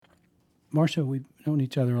Marcia, we've known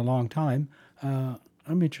each other a long time.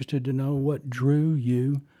 I'm interested to know what drew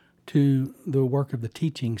you to the work of the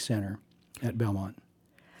Teaching Center at Belmont.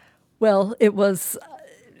 Well, it was,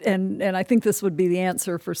 and I think this would be the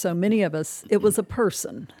answer for so many of us, it was a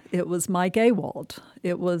person. It was Mike Awald.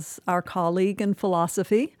 It was our colleague in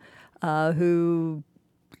philosophy I've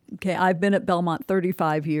been at Belmont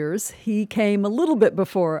 35 years. He came a little bit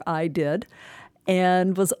before I did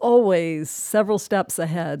and was always several steps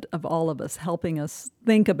ahead of all of us, helping us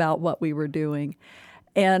think about what we were doing.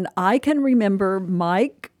 And I can remember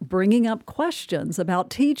Mike bringing up questions about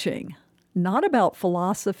teaching, not about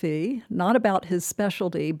philosophy, not about his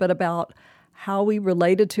specialty, but about how we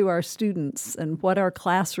related to our students and what our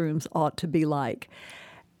classrooms ought to be like.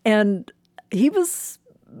 And he was,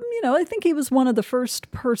 I think he was one of the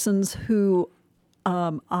first persons who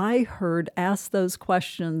I heard ask those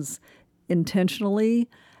questions intentionally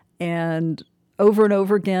and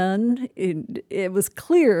over again. It was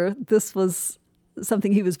clear this was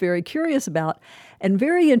something he was very curious about and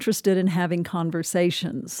very interested in having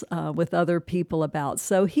conversations with other people about.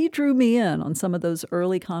 So he drew me in on some of those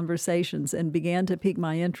early conversations and began to pique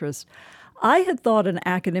my interest. I had thought an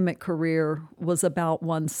academic career was about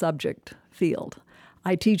one subject field.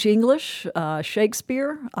 I teach English,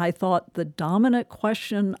 Shakespeare. I thought the dominant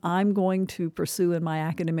question I'm going to pursue in my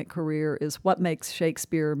academic career is what makes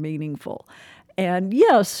Shakespeare meaningful. And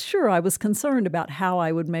yes, sure, I was concerned about how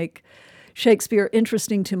I would make Shakespeare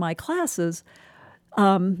interesting to my classes.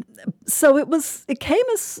 So it came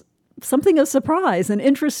as something of surprise, an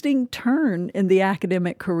interesting turn in the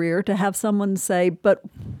academic career to have someone say, but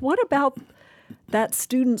what about that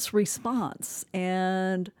student's response?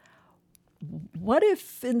 And what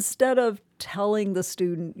if instead of telling the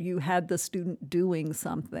student, you had the student doing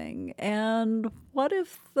something? And what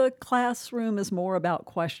if the classroom is more about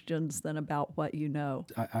questions than about what you know?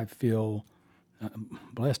 I feel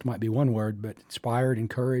blessed might be one word, but inspired,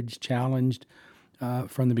 encouraged, challenged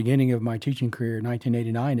from the beginning of my teaching career in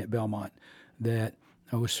 1989 at Belmont, that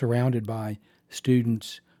I was surrounded by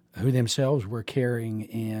students who themselves were caring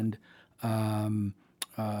and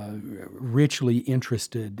richly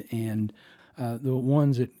interested. And the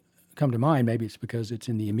ones that come to mind, maybe it's because it's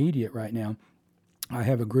in the immediate right now, I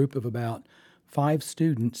have a group of about 5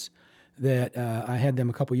 students that I had them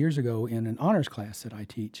a couple years ago in an honors class that I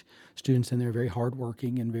teach. Students, and they're very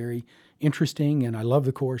hardworking and very interesting, and I love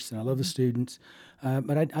the course and I love the students.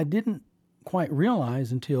 But I didn't quite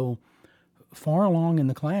realize until far along in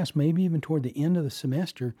the class, maybe even toward the end of the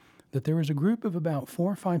semester, that there was a group of about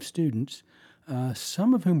 4 or 5 students,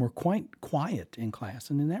 some of whom were quite quiet in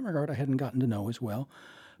class, and in that regard I hadn't gotten to know as well,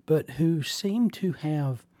 but who seemed to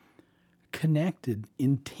have connected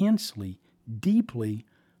intensely, deeply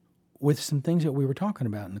with some things that we were talking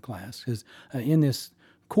about in the class. Because in this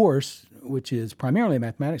course, which is primarily a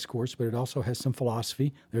mathematics course, but it also has some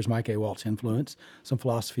philosophy. There's Mike Awalt's influence, some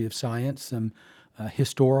philosophy of science, some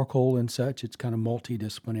historical and such. It's kind of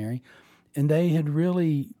multidisciplinary. And they had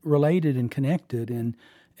really related and connected, and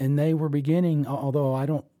they were beginning, although I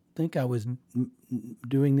don't think I was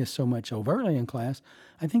doing this so much overtly in class,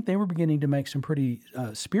 I think they were beginning to make some pretty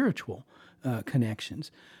spiritual connections.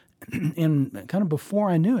 And kind of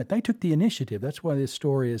before I knew it, they took the initiative. That's why this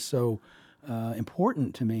story is so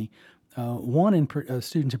important to me. One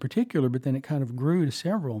students in particular, but then it kind of grew to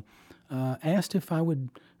several, asked if I would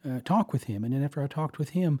talk with him. And then after I talked with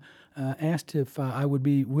him, asked if I would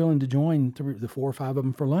be willing to join the 4 or 5 of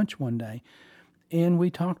them for lunch one day. And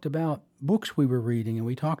we talked about books we were reading, and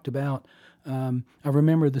we talked about, I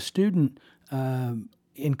remember the student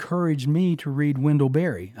encouraged me to read Wendell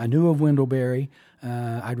Berry. I knew of Wendell Berry.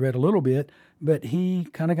 I'd read a little bit, but he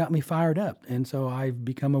kind of got me fired up. And so I've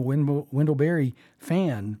become a Wendell Berry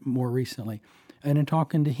fan more recently. And in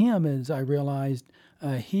talking to him, as I realized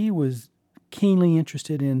he was keenly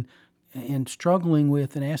interested in and struggling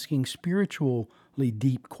with and asking spiritually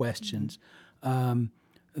deep questions,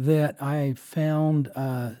 that I found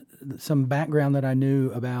some background that I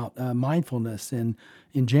knew about mindfulness and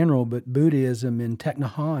in general, but Buddhism and Thich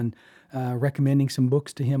Nhat Hanh, recommending some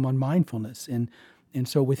books to him on mindfulness. And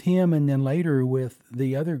so with him, and then later with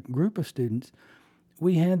the other group of students,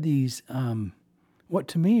 we had these, what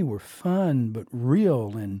to me were fun but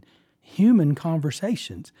real and human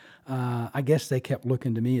conversations. I guess they kept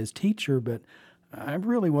looking to me as teacher, but I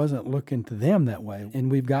really wasn't looking to them that way.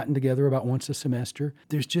 And we've gotten together about once a semester.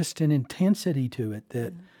 There's just an intensity to it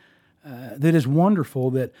that that is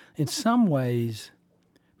wonderful, that in some ways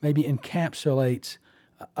maybe encapsulates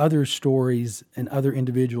other stories and other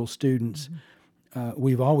individual students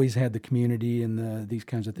we've always had the community and these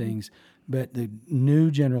kinds of things, but the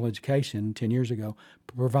new general education 10 years ago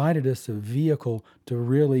provided us a vehicle to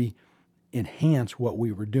really enhance what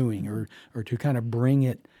we were doing, or to kind of bring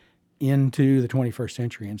it into the 21st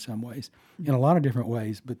century in some ways, in a lot of different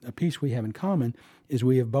ways. But a piece we have in common is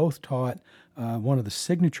we have both taught one of the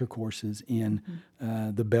signature courses in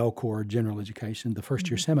the Bell Core General Education, the first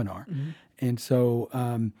year seminar. And so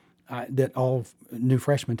that all new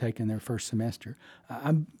freshmen take in their first semester.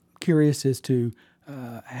 I'm curious as to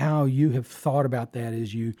how you have thought about that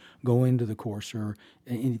as you go into the course, or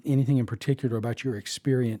anything in particular about your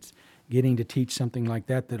experience getting to teach something like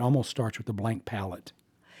that that almost starts with a blank palette.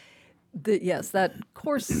 Yes, that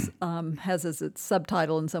course has as its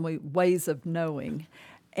subtitle in some way, Ways of Knowing.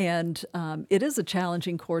 And it is a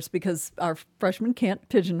challenging course because our freshmen can't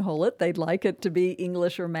pigeonhole it. They'd like it to be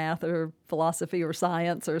English or math or philosophy or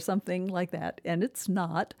science or something like that, and it's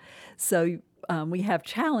not. So we have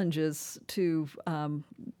challenges to, kind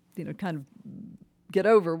of get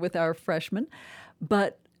over with our freshmen.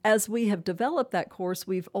 But as we have developed that course,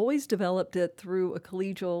 we've always developed it through a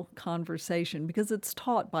collegial conversation because it's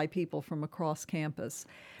taught by people from across campus.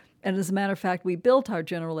 And as a matter of fact, we built our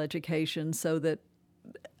general education so that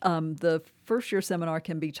the first year seminar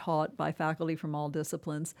can be taught by faculty from all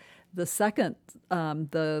disciplines. The second,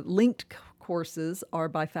 the linked courses are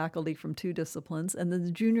by faculty from 2 disciplines. And then the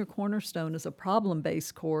junior cornerstone is a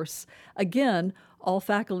problem-based course. Again, all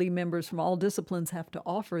faculty members from all disciplines have to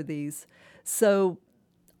offer these. So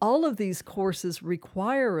all of these courses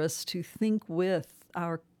require us to think with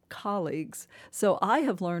our colleagues. So I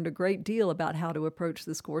have learned a great deal about how to approach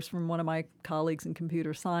this course from one of my colleagues in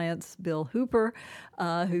computer science, Bill Hooper,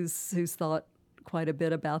 who's thought quite a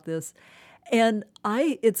bit about this. And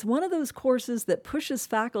it's one of those courses that pushes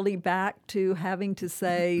faculty back to having to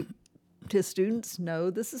say to students, no,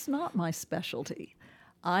 this is not my specialty.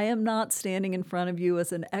 I am not standing in front of you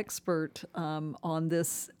as an expert on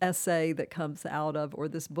this essay that comes out of, or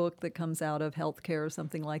this book that comes out of healthcare or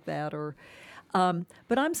something like that,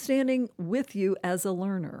 but I'm standing with you as a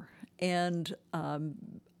learner, and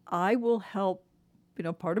I will help.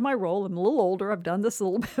 Part of my role, I'm a little older, I've done this a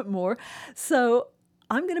little bit more, so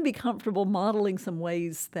I'm going to be comfortable modeling some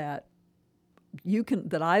ways that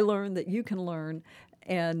I learn, that you can learn,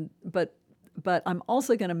 but I'm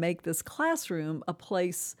also going to make this classroom a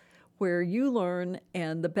place where you learn,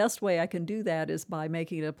 and the best way I can do that is by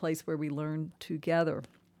making it a place where we learn together.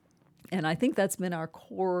 And I think that's been our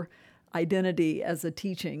core identity as a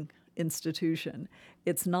teaching institution.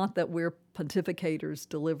 It's not that we're pontificators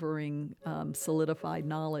delivering solidified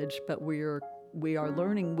knowledge, but we are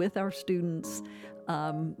learning with our students.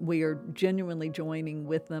 We are genuinely joining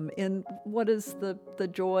with them in what is the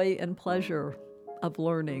joy and pleasure of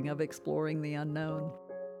learning, of exploring the unknown.